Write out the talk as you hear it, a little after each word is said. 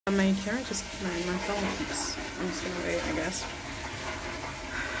My camera just my phone keeps I'm just gonna wait, I guess.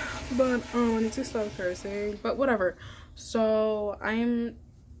 But I need to stop cursing. But whatever. So I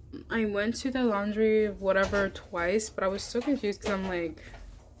went to the laundry whatever twice, but I was so confused because I'm like,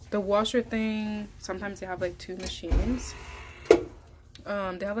 the washer thing, sometimes they have like two machines. They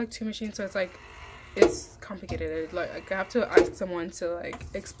have like two machines, so it's like it's complicated. Like I have to ask someone to like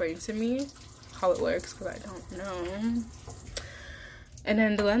explain to me how it works because I don't know. And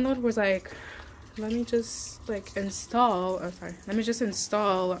then the landlord was like, let me just like install, oh sorry, let me just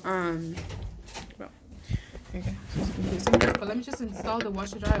install well, okay, but let me just install the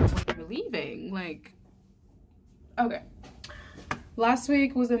washer dryer when you're leaving. Like, okay, last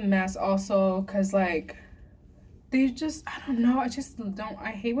week was a mess also because like they just, I don't know, I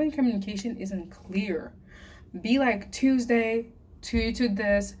hate when communication isn't clear. Be like Tuesday to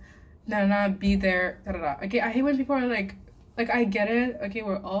this, be there, da da da. Okay, I hate when people are like I get it. Okay,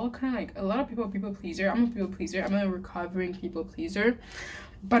 we're all kind of like, a lot of people are people pleaser. I'm a people pleaser. I'm a recovering people pleaser.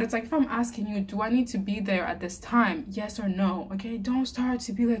 But it's like, if I'm asking you, do I need to be there at this time? Yes or no? Okay, don't start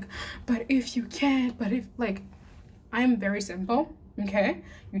to be like, but if you can't, but if, like, I am very simple. Okay,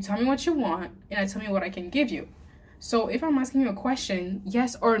 you tell me what you want and I tell me what I can give you. So if I'm asking you a question,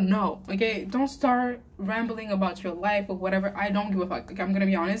 yes or no, okay, don't start rambling about your life or whatever. I don't give a fuck. Like, I'm gonna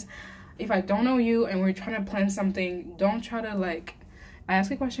be honest. If I don't know you and we're trying to plan something, don't try to like, I ask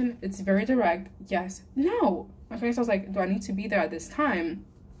a question, it's very direct, yes, no. Okay, so I was like, do I need to be there at this time?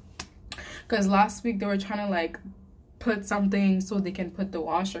 Because last week they were trying to like put something so they can put the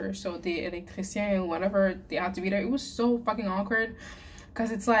washer, so the electricien, whatever, they had to be there. It was so fucking awkward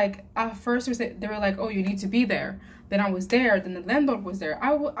because it's like, at first they were like, oh, you need to be there. Then I was there, then the landlord was there.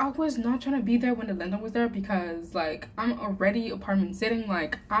 I was not trying to be there when the landlord was there because like I'm already apartment sitting,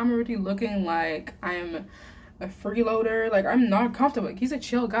 like I'm already looking like I'm a freeloader, like I'm not comfortable. Like, he's a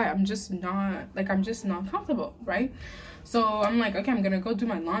chill guy, I'm just not comfortable, right? So I'm like, okay, I'm gonna go do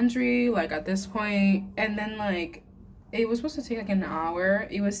my laundry like at this point, and then like it was supposed to take like an hour.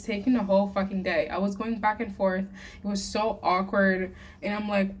 It was taking the whole fucking day. I was going back and forth. It was so awkward, and I'm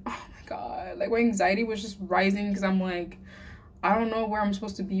like, oh my god, like my anxiety was just rising because I'm like, I don't know where I'm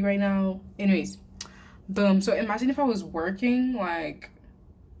supposed to be right now. Anyways, boom. So imagine if I was working, like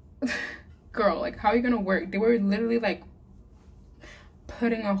girl, like how are you gonna work? They were literally like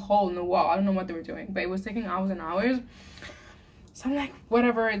putting a hole in the wall. I don't know what they were doing, but it was taking hours and hours. So I'm like,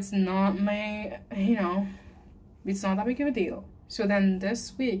 whatever, it's not my, you know, it's not that big of a deal. So then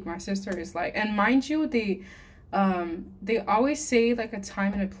this week my sister is like, and mind you, they always say like a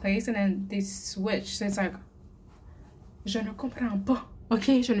time and a place and then they switch. So it's like, je ne comprends pas.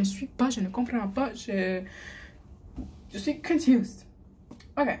 Okay, je ne suis pas, je ne comprends pas, je suis confused.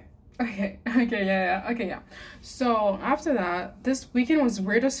 Okay, yeah. So after that, this weekend was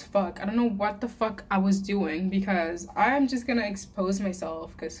weird as fuck. I don't know what the fuck I was doing because I'm just gonna expose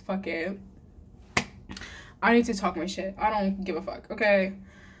myself because fuck it. I need to talk my shit. I don't give a fuck, okay?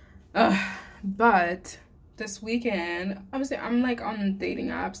 But this weekend, obviously, I'm like on dating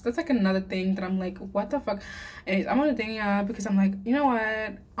apps. That's like another thing that I'm like, what the fuck? Anyways, I'm on a dating app because I'm like, you know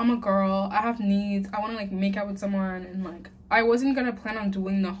what? I'm a girl. I have needs. I want to like make out with someone. And like, I wasn't gonna plan on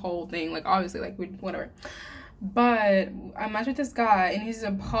doing the whole thing. Like, obviously, like, whatever. But I matched with this guy and he's a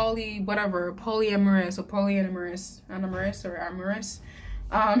polyamorous or amorous or amorous.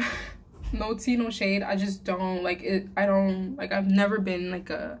 No tea, no shade. I just don't like it. I don't like, I've never been like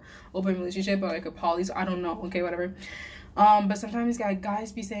a open relationship or like a poly, so I don't know. Okay, whatever. But sometimes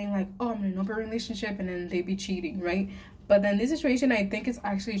guys be saying like, oh, I'm in an open relationship, and then they be cheating, right? But then this situation, I think it's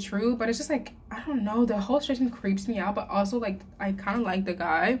actually true, but it's just like, I don't know, the whole situation creeps me out. But also like, I kind of like the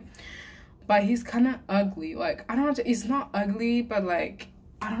guy, but he's kind of ugly. Like, I don't know, he's not ugly, but like,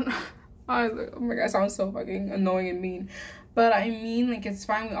 I don't know. Oh my god, I sound so fucking annoying and mean. But I mean, like, it's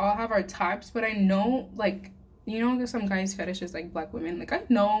fine, we all have our types, but I know, like, you know, there's some guys fetishes like black women. Like, I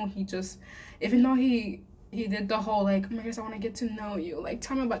know he just, even though he did the whole like, oh my gosh, I want to get to know you, like,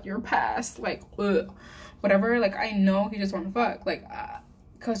 tell me about your past, like, ugh, whatever. Like, I know he just want to fuck, like,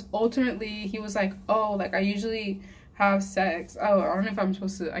 because ultimately he was like, oh, like, I usually have sex, oh, I don't know if I'm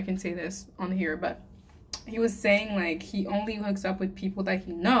supposed to, I can say this on here, but he was saying like he only hooks up with people that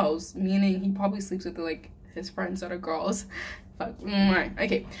he knows, meaning he probably sleeps with like his friends that are girls. But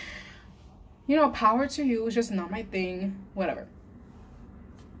okay, you know, power to you, it's just not my thing, whatever,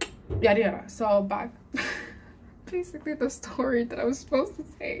 yada yada. So back basically the story that I was supposed to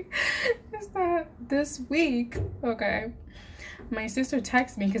say is that this week, okay, my sister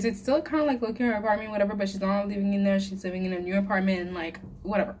texted me because it's still kind of like looking at her apartment, whatever, but she's not living in there, she's living in a new apartment and like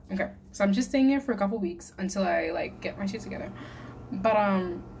whatever. Okay, so I'm just staying here for a couple weeks until I like get my shit together. But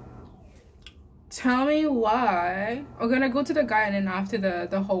Tell me why. I'm gonna go to the guy and then after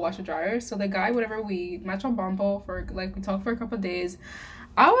the whole washer dryer. So the guy, whatever, we match on Bumble for like we talked for a couple of days.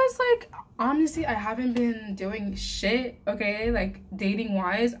 I was like, honestly, I haven't been doing shit, okay, like dating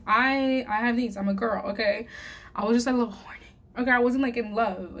wise. I have needs. I'm a girl, okay. I was just like a little horny. Okay, I wasn't like in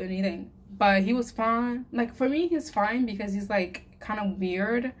love or anything. But he was fine. Like for me, he's fine because he's like kind of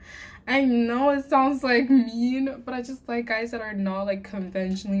weird. I know it sounds like mean, but I just like guys that are not like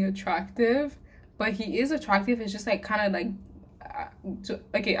conventionally attractive. But he is attractive. It's just like kind of like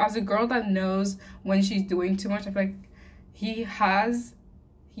okay, as a girl that knows when she's doing too much, I feel like he has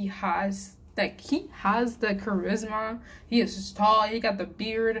the charisma. He is just tall, he got the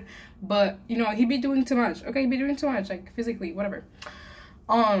beard, but you know, he be doing too much. Okay, he be doing too much, like physically, whatever.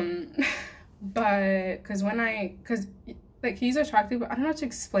 But because like he's attractive, but I don't know how to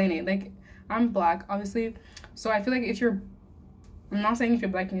explain it. Like I'm black, obviously, so I feel like if you're, I'm not saying if you're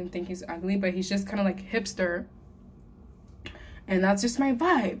black you can think he's ugly, but he's just kind of like hipster, and that's just my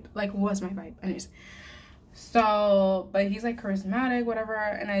vibe. Like was my vibe, anyways. So, but he's like charismatic, whatever.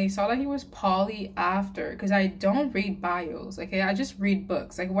 And I saw that he was poly after, because I don't read bios. Okay, I just read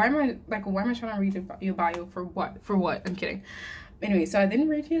books. Like why am I trying to read your bio for what? For what? I'm kidding. Anyway, so I didn't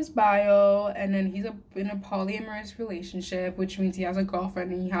read his bio, and then he's in a polyamorous relationship, which means he has a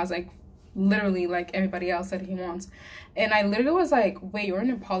girlfriend and he has like literally like everybody else that he wants. And I literally was like, wait, you're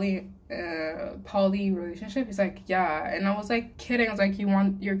in a poly relationship? He's like, yeah. And I was like kidding. I was like, you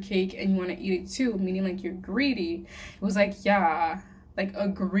want your cake and you want to eat it too, meaning like you're greedy. It was like, yeah, like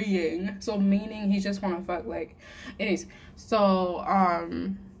agreeing, so meaning he just want to fuck. Like anyways, so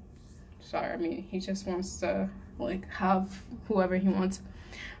sorry, I mean he just wants to like have whoever he wants.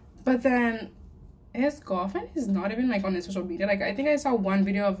 But then his girlfriend is not even like on his social media. Like I think I saw one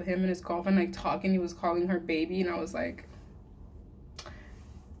video of him and his girlfriend like talking. He was calling her baby, and I was like,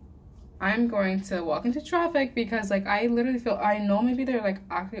 I'm going to walk into traffic, because like I literally feel, I know maybe they're like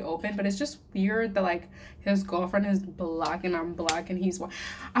actually open, but it's just weird that like his girlfriend is black and I'm black and he's white.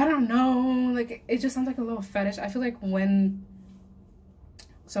 I don't know, like it just sounds like a little fetish. I feel like when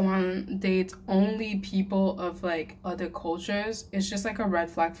someone dates only people of like other cultures, it's just like a red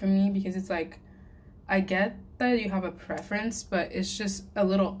flag for me, because it's like, I get that you have a preference, but it's just a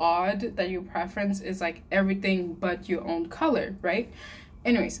little odd that your preference is like everything but your own color, right?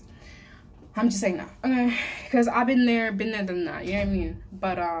 Anyways, I'm just saying that, okay? Because I've been there, done that, you know what I mean?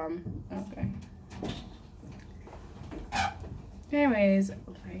 But, okay. Anyways,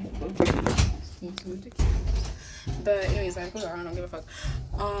 okay. But anyways, I don't give a fuck.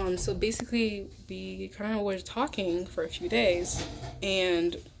 So basically, we kind of were talking for a few days,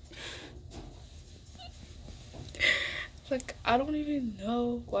 and like I don't even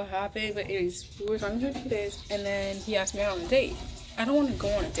know what happened, but anyways, we were talking for a few days, and then he asked me out on a date. I don't want to go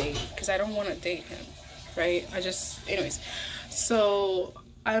on a date because I don't want to date him, right? Anyways, so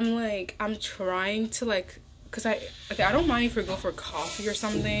I'm trying to like, because I don't mind if we go for coffee or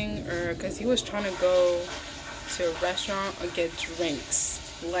something, or because he was trying to go to a restaurant or get drinks.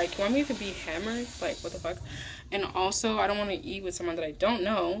 Like, you want me to be hammered? Like, what the fuck? And also, I don't want to eat with someone that I don't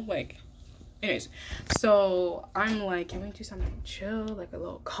know. Like, anyways, so I'm like, can we do something chill? Like a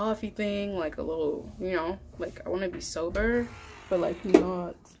little coffee thing, like a little, you know, like I want to be sober, but like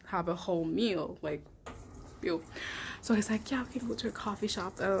not have a whole meal. Like, ew. So he's like, yeah, we can go to a coffee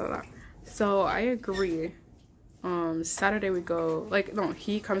shop. Blah, blah, blah. So I agree. Saturday we go, like, no,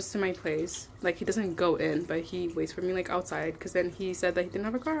 he comes to my place. Like, he doesn't go in, but he waits for me like outside, because then he said that he didn't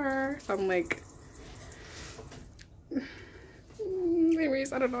have a car. So I'm like,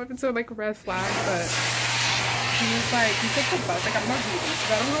 anyways, I don't know if it's a like red flag, but he was like, he took the bus. Like, I'm not leaving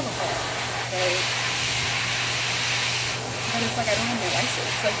because I don't have a car, right? But it's like I don't have my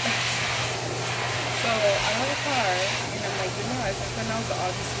license, like, so I don't have a car, and I'm like, give me my license, and now, so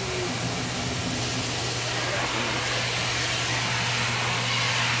obviously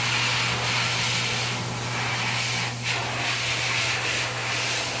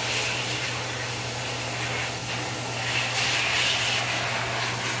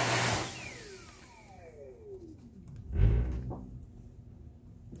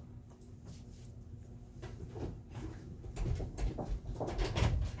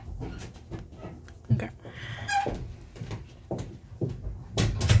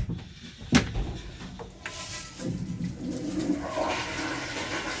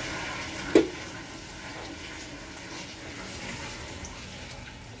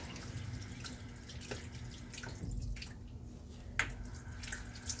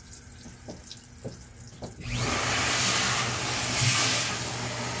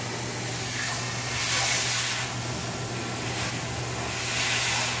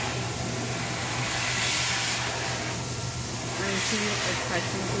see a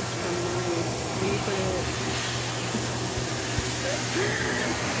text message from my favorite.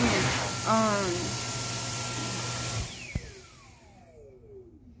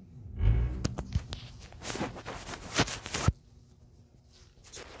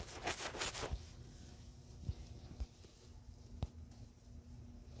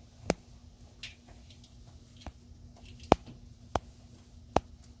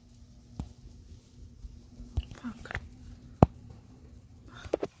 Fuck.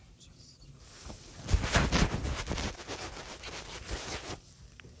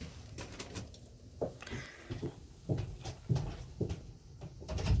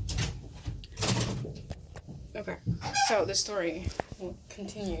 Okay, so the story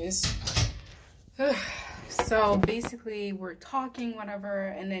continues. So basically we're talking whatever,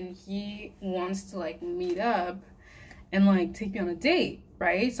 and then he wants to like meet up and like take me on a date,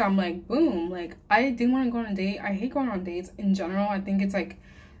 right? So I'm like, boom, like I didn't want to go on a date. I hate going on dates in general. I think it's like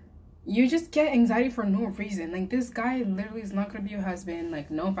you just get anxiety for no reason. Like this guy literally is not gonna be your husband,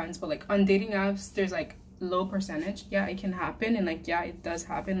 like no offense, but like on dating apps there's like low percentage. Yeah, it can happen, and like yeah, it does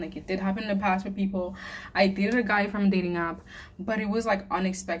happen. Like it did happen in the past with people. I dated a guy from a dating app, but it was like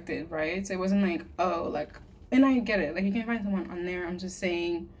unexpected, right? So it wasn't like, oh, like, and I get it, like you can find someone on there. I'm just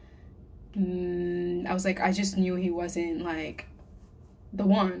saying, I was like, I just knew he wasn't like the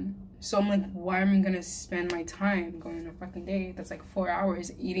one. So I'm like, why am I gonna spend my time going on a fucking date that's like 4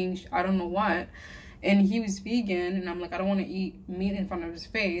 hours eating I don't know what? And he was vegan, and I'm like, I don't want to eat meat in front of his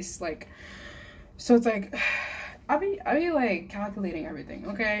face, like. So it's like, I'll be like calculating everything,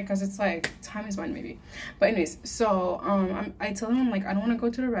 okay? Because it's like time is money, maybe. But anyways, so I tell him, I'm like, I don't want to go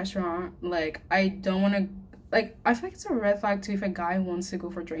to the restaurant. Like I don't want to. Like I feel like it's a red flag too if a guy wants to go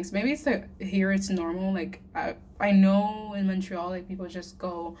for drinks. Maybe it's like here it's normal. Like I know in Montreal like people just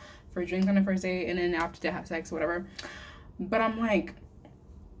go for drinks on the first date and then after they have sex or whatever. But I'm like,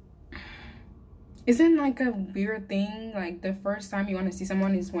 isn't like a weird thing like the first time you want to see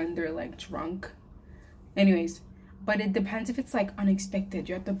someone is when they're like drunk? Anyways, but it depends if it's like unexpected.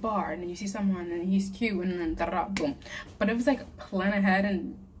 You're at the bar and then you see someone and he's cute and then da-da, boom. But if it's like plan ahead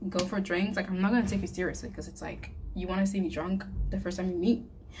and go for drinks, like I'm not gonna take you seriously, because it's like you want to see me drunk the first time you meet.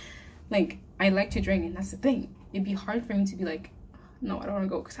 Like I like to drink, and that's the thing. It'd be hard for me to be like, no, I don't want to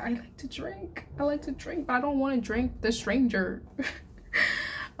go, because I like to drink, but I don't want to drink the stranger.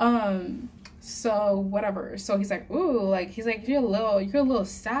 So whatever. So he's like, ooh, like he's like, you're a little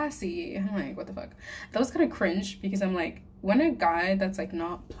sassy. And I'm like, what the fuck? That was kind of cringe, because I'm like, when a guy that's like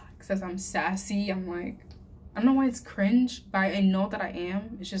not black says I'm sassy, I'm like, I don't know why it's cringe, but I know that I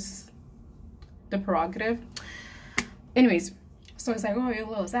am. It's just the prerogative. Anyways, so it's like, oh, you're a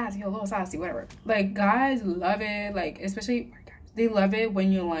little sassy, whatever. Like guys love it, like especially they love it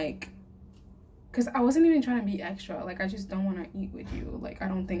when you're like, because I wasn't even trying to be extra. Like, I just don't want to eat with you. Like, I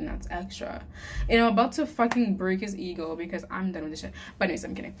don't think that's extra. And I'm about to fucking break his ego because I'm done with this shit. But anyways,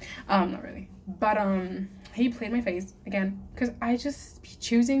 I'm kidding. Not really. But, he played my face again. Because I just be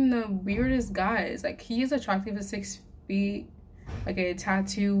choosing the weirdest guys. Like, he is attractive at 6 feet. Like, a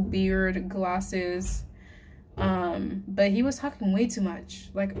tattoo, beard, glasses. But he was talking way too much.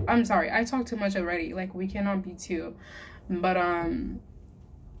 Like, I'm sorry. I talk too much already. Like, we cannot be two. But,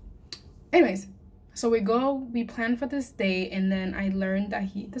 anyways. So we plan for this date, and then I learned that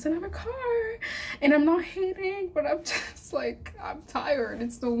he doesn't have a car. And I'm not hating, but I'm just like, I'm tired.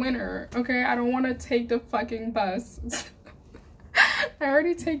 It's the winter, okay? I don't want to take the fucking bus. I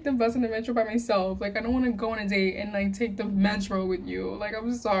already take the bus and the metro by myself. Like, I don't want to go on a date and like take the metro with you. Like,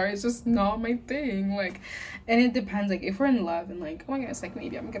 I'm sorry, it's just not my thing. Like, and it depends. Like, if we're in love and like, oh my gosh, like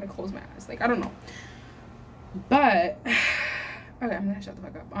maybe I'm gonna close my eyes. Like, I don't know. But okay, I'm gonna shut the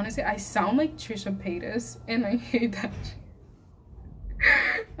fuck up. Honestly, I sound like Trisha Paytas, and I hate that shit.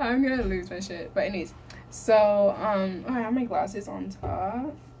 I'm gonna lose my shit. But anyways, so oh, I have my glasses on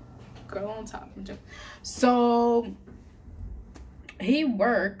top. Girl on top. So he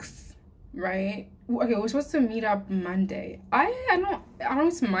works, right? Okay, we're supposed to meet up Monday. I don't.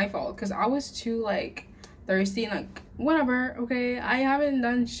 It's my fault because I was too like thirsty and like whatever. Okay, I haven't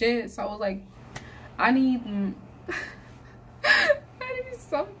done shit, so I was like, I need. I need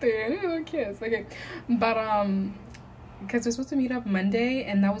something. I need a kiss. Okay, but because we're supposed to meet up Monday,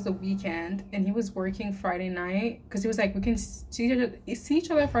 and that was the weekend, and he was working Friday night because he was like, we can see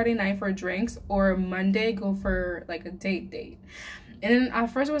each other Friday night for drinks, or Monday go for like a date. And then at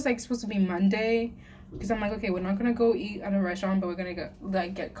first it was like supposed to be Monday, because I'm like, okay, we're not gonna go eat at a restaurant, but we're gonna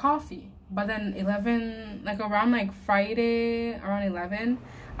get coffee. But then 11, like around like Friday around 11,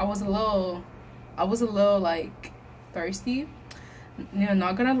 I was a little like thirsty. You know,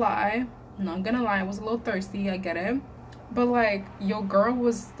 not gonna lie, I was a little thirsty. I get it. But like your girl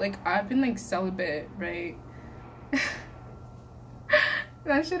was like, I've been like celibate, right?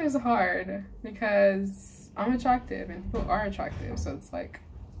 That shit is hard because I'm attractive and people are attractive, so it's like,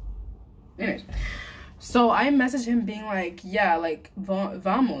 anyways. So I messaged him being like, yeah, like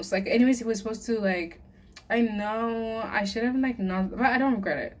vamos, like anyways he was supposed to like, I know I should have like not, but I don't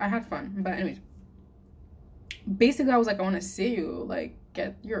regret it, I had fun. But anyways, basically I was like, I want to see you, like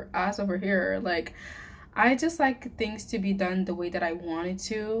get your ass over here. Like I just like things to be done the way that I want it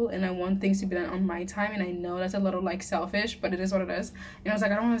to, and I want things to be done on my time. And I know that's a little like selfish, but it is what it is. And I was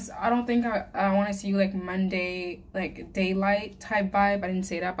like, I don't think I want to see you like Monday, like daylight type vibe. I didn't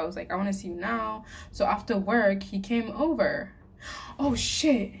say that, but I was like, I want to see you now. So after work, he came over. Oh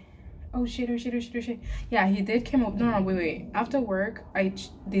shit. Oh shit, oh shit, oh shit, oh shit. Yeah, he did come over. No, wait. After work, I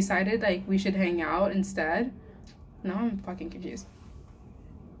decided like we should hang out instead. Now I'm fucking confused.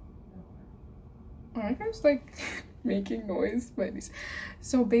 I was like making noise, but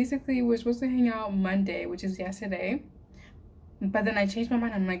so basically we're supposed to hang out Monday, which is yesterday, but then I changed my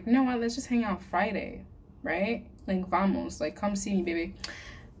mind. I'm like, you know what, let's just hang out Friday, right? Like vamos, like come see me, baby.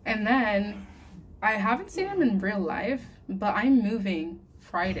 And then I haven't seen him in real life, but I'm moving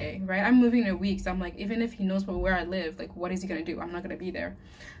Friday, right? I'm moving in a week, so I'm like, even if he knows where I live, like what is he gonna do? I'm not gonna be there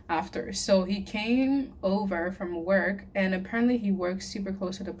after. So he came over from work, and apparently he works super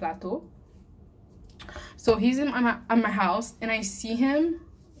close to the plateau. So he's in my house, and I see him.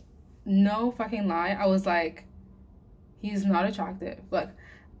 No fucking lie, I was like, he's not attractive. But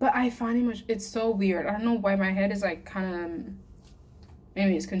I find him, it's so weird. I don't know why my head is like kind of,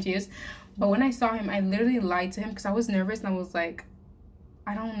 anyways, confused. But when I saw him, I literally lied to him because I was nervous, and I was like,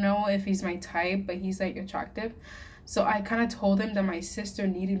 I don't know if he's my type, but he's like attractive. So I kind of told him that my sister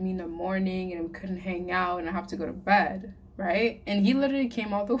needed me in the morning and we couldn't hang out and I have to go to bed, right? And he literally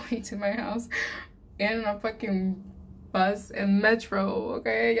came all the way to my house in a fucking bus and metro,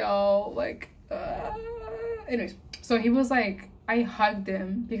 okay, y'all? Like, anyways. So he was like, I hugged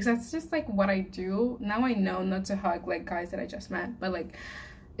him because that's just like what I do. Now I know not to hug like guys that I just met, but like,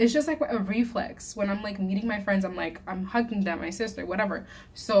 it's just like a reflex. When I'm like meeting my friends, I'm like, I'm hugging them, my sister, whatever.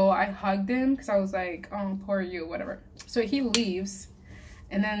 So I hugged him because I was like, oh, poor you, whatever. So he leaves,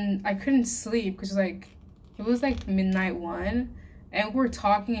 and then I couldn't sleep because like, it was like midnight 1, and we were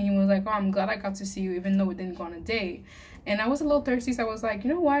talking, and he was like, oh, I'm glad I got to see you even though we didn't go on a date. And I was a little thirsty, so I was like,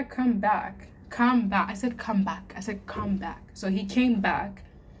 you know what, come back. I said come back. So he came back,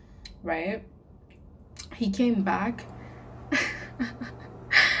 right? He came back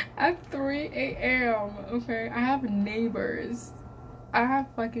at 3 a.m. okay? I have neighbors. I have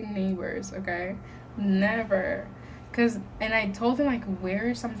fucking neighbors, okay? Never. And I told him like,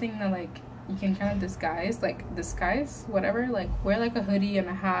 wear something that like you can kind of disguise whatever, like wear like a hoodie and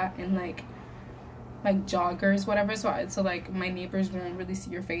a hat and like joggers, whatever, so like my neighbors won't really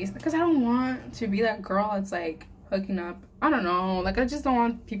see your face, because I don't want to be that girl that's like hooking up. I don't know, like I just don't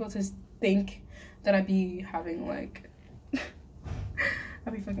want people to think that I'd be having like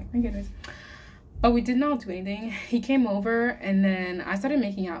I'd be fucking, my goodness. But we did not do anything. He came over, and then I started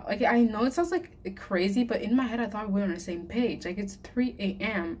making out. Like, I know it sounds like crazy, but in my head I thought we were on the same page. Like, it's 3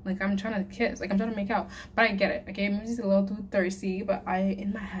 a.m. like I'm trying to kiss, like I'm trying to make out. But I get it, okay? Maybe he's a little too thirsty, but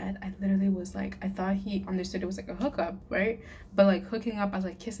in my head I literally was like, I thought he understood it was like a hookup, right? But like hooking up as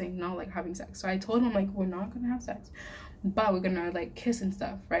like kissing, not like having sex. So I told him like, we're not gonna have sex, but we're gonna like kiss and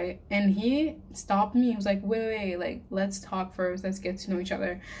stuff, right? And he stopped me. He was like, wait, like let's talk first, let's get to know each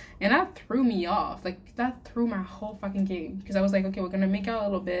other. And that threw me off. Like that threw my whole fucking game, because I was like, okay, we're gonna make out a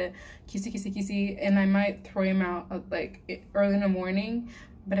little bit, kissy, and I might throw him out like early in the morning.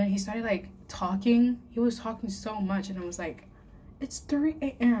 But then he started like talking. He was talking so much, and I was like, it's 3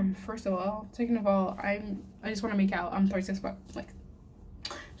 a.m. first of all. Second of all, I just want to make out. I'm 36, but like,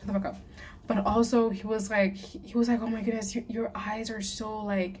 shut the fuck up. But also he was like, oh my goodness, your eyes are so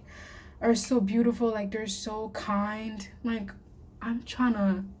beautiful, like they're so kind. Like, I'm trying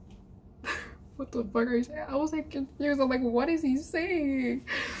to what the fuck are you saying? I was like confused. I'm like, what is he saying?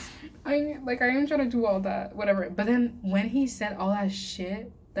 I am trying to do all that, whatever. But then when he said all that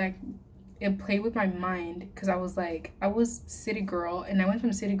shit, like it played with my mind, because I was like, I was city girl, and I went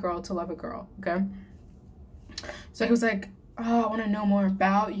from city girl to lover girl, okay? So he was like, oh, I want to know more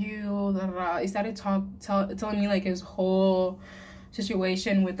about you, blah, blah, blah. He started telling me like his whole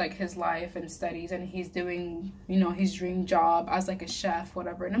situation with like his life and studies, and he's doing, you know, his dream job as like a chef,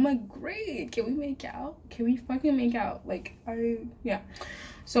 whatever. And I'm like, great, can we make out? Can we fucking make out? Like, yeah.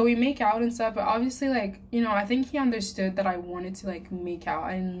 So we make out and stuff, but obviously, like, you know, I think he understood that I wanted to like make out.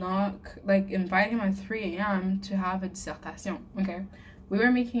 I did not like invite him at 3 a.m. to have a dissertation, okay? We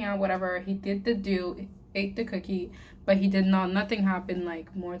were making out, whatever. He did the do. ate the cookie, but he did not, nothing happened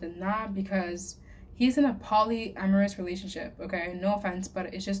like more than that because he's in a polyamorous relationship. Okay, no offense,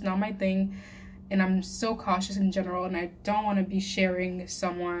 but it's just not my thing. And I'm so cautious in general, and I don't want to be sharing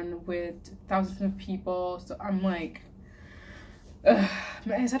someone with thousands of people. So I'm like,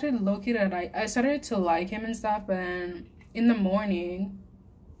 I started I started to like him and stuff, but then in the morning,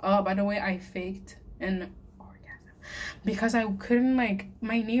 oh, by the way, I faked an orgasm because I couldn't, like,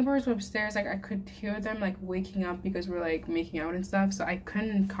 my neighbors were upstairs, like I could hear them like waking up because we're like making out and stuff, so I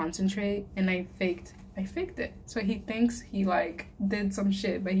couldn't concentrate, and I faked it. So he thinks he like did some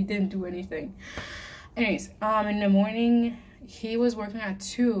shit, but he didn't do anything. Anyways, in the morning he was working at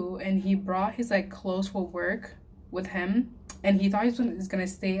 2 and he brought his like clothes for work with him, and he thought he was gonna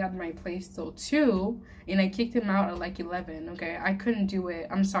stay at my place till 2, and I kicked him out at like 11. Okay, I couldn't do it.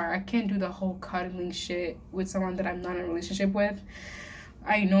 I'm sorry, I can't do the whole cuddling shit with someone that I'm not in a relationship with.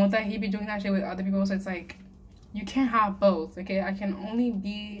 I know that he'd be doing that shit with other people, so it's like, you can't have both. Okay, I can only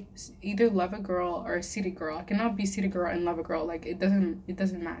be either love a girl or a city girl. I cannot be city girl and love a girl. Like, it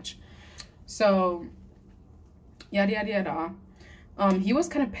doesn't match. So yada yada yada. He was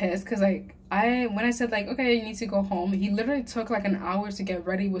kind of pissed because like when I said like, okay, you need to go home, he literally took like an hour to get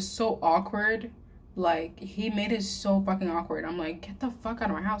ready. It was so awkward. Like, he made it so fucking awkward. I'm like, get the fuck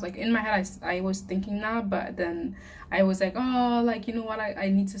out of my house. Like, in my head I was thinking that, but then I was like, oh, like, you know what, I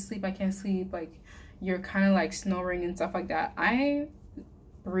need to sleep, I can't sleep, like, you're kind of like snoring and stuff like that. I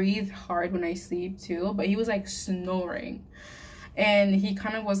breathe hard when I sleep too, but he was like snoring, and he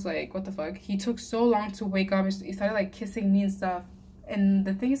kind of was like, what the fuck. He took so long to wake up. He started like kissing me and stuff, and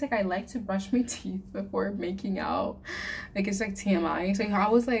the thing is, like, I like to brush my teeth before making out. Like, it's like TMI. So I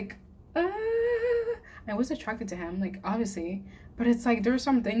was like, I was attracted to him, like, obviously, but it's like there's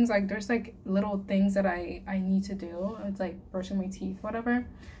some things, like there's like little things that I need to do. It's like brushing my teeth, whatever.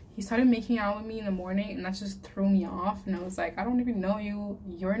 He started making out with me in the morning, and that just threw me off, and I was like, I don't even know you,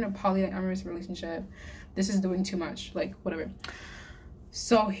 you're in a polyamorous relationship, this is doing too much, like, whatever.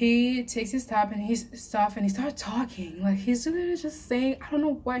 So he takes his tab and his stuff, and he started talking. Like, he's literally just saying, I don't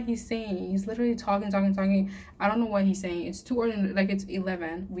know what he's saying. He's literally talking. I don't know what he's saying. It's too early, like, it's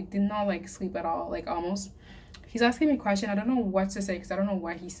 11. We did not like sleep at all, like, almost. He's asking me a question. I don't know what to say because I don't know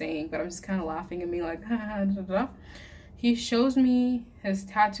what he's saying, but I'm just kind of laughing and being like, da, da, da. He shows me his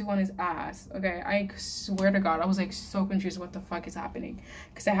tattoo on his ass. Okay, I swear to God, I was like so confused what the fuck is happening,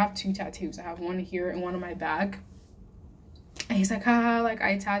 because I have 2 tattoos. I have one here and one on my back. And he's like, haha, like,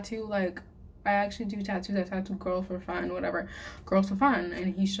 I tattoo, like, I actually do tattoos. I tattoo girls for fun, whatever, girls for fun.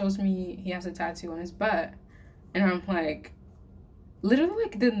 And he shows me he has a tattoo on his butt, and I'm like, literally,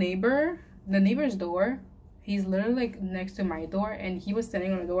 like, the neighbor's door, he's literally like next to my door, and he was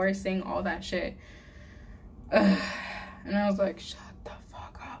standing on the door saying all that shit. And I was like, shut the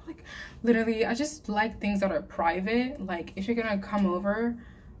fuck up. Like, literally, I just like things that are private. Like, if you're gonna come over,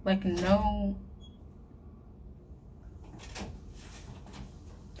 like, no.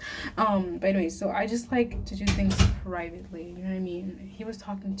 But anyway, so I just like to do things privately, you know what I mean? He was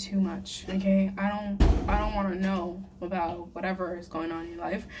talking too much, okay? I don't want to know about whatever is going on in your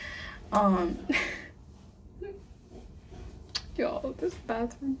life. Yo, this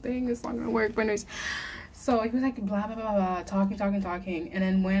bathroom thing is not gonna work. But anyways, so he was like blah blah blah blah, talking, and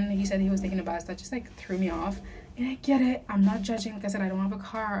then when he said he was taking a bath, that just like threw me off. And I get it, I'm not judging. Like I said, I don't have a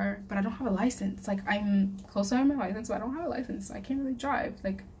car, but I don't have a license. Like, I'm close to having my license, but I don't have a license. I can't really drive.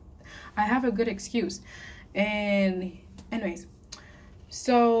 Like, I have a good excuse. And anyways,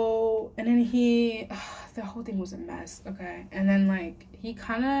 so, and then he the whole thing was a mess, okay? And then, like, he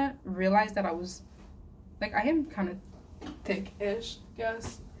kind of realized that I was, like, I am kind of thick-ish, I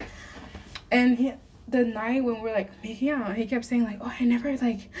guess. And the night when we were like making out, he kept saying like, oh, I never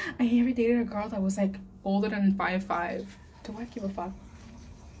dated a girl that was like older than 5'5". Do I give a fuck?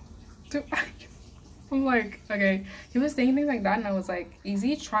 I'm like, okay. He was saying things like that, and I was like, is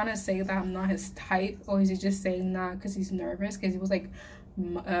he trying to say that I'm not his type, or is he just saying that because he's nervous? Because he was like,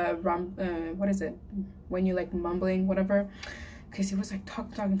 what is it when you like mumbling, whatever? Because he was like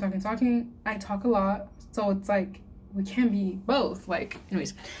talking. I talk a lot, so it's like we can't be both. Like,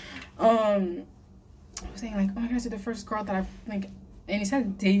 anyways, I was saying like, oh my gosh, you're the first girl that I've like, and he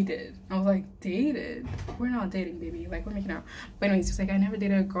said dated. I was like, dated? We're not dating, baby. Like, we're making out. But anyways, he's like, I never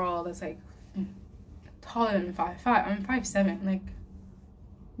dated a girl that's like taller than 5'5". I'm 5'7". Like,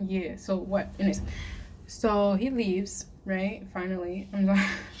 yeah. So what? Anyways, so he leaves. Right? Finally, I'm like,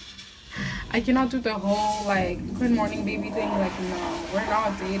 I cannot do the whole like good morning baby thing. Like, no, we're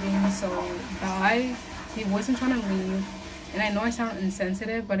not dating. So bye. He wasn't trying to leave. And I know I sound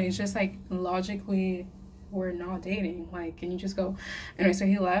insensitive, but it's just like logically we're not dating. Like, can you just go? Anyway, so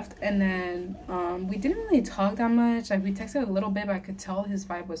he left, and then we didn't really talk that much. Like, we texted a little bit, but I could tell his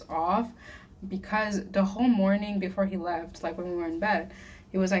vibe was off, because the whole morning before he left, like when we were in bed,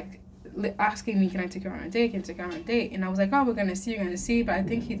 he was like asking me, can I take you on a date? Can I take you on a date? And I was like, oh, we're gonna see. But I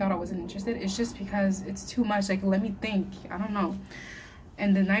think he thought I wasn't interested. It's just because it's too much. Like, let me think. I don't know.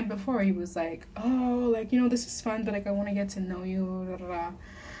 And the night before, he was like, oh, like, you know, this is fun, but like, I want to get to know you. Da, da,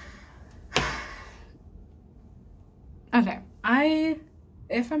 da. Okay,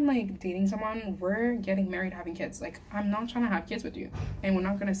 if I'm like dating someone, we're getting married, having kids. Like, I'm not trying to have kids with you, and we're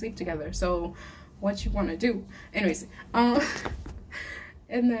not gonna sleep together. So what you want to do? Anyways, and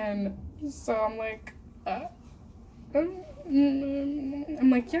then so I'm like, I'm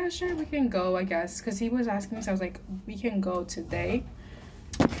like, yeah, sure, we can go, I guess, because he was asking me. So I was like, we can go today.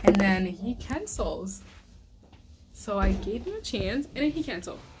 And then he cancels. So I gave him a chance, and then he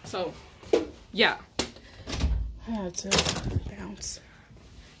canceled. So yeah, I had to bounce.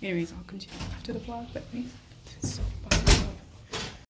 Anyways, I'll continue after the vlog. But it's so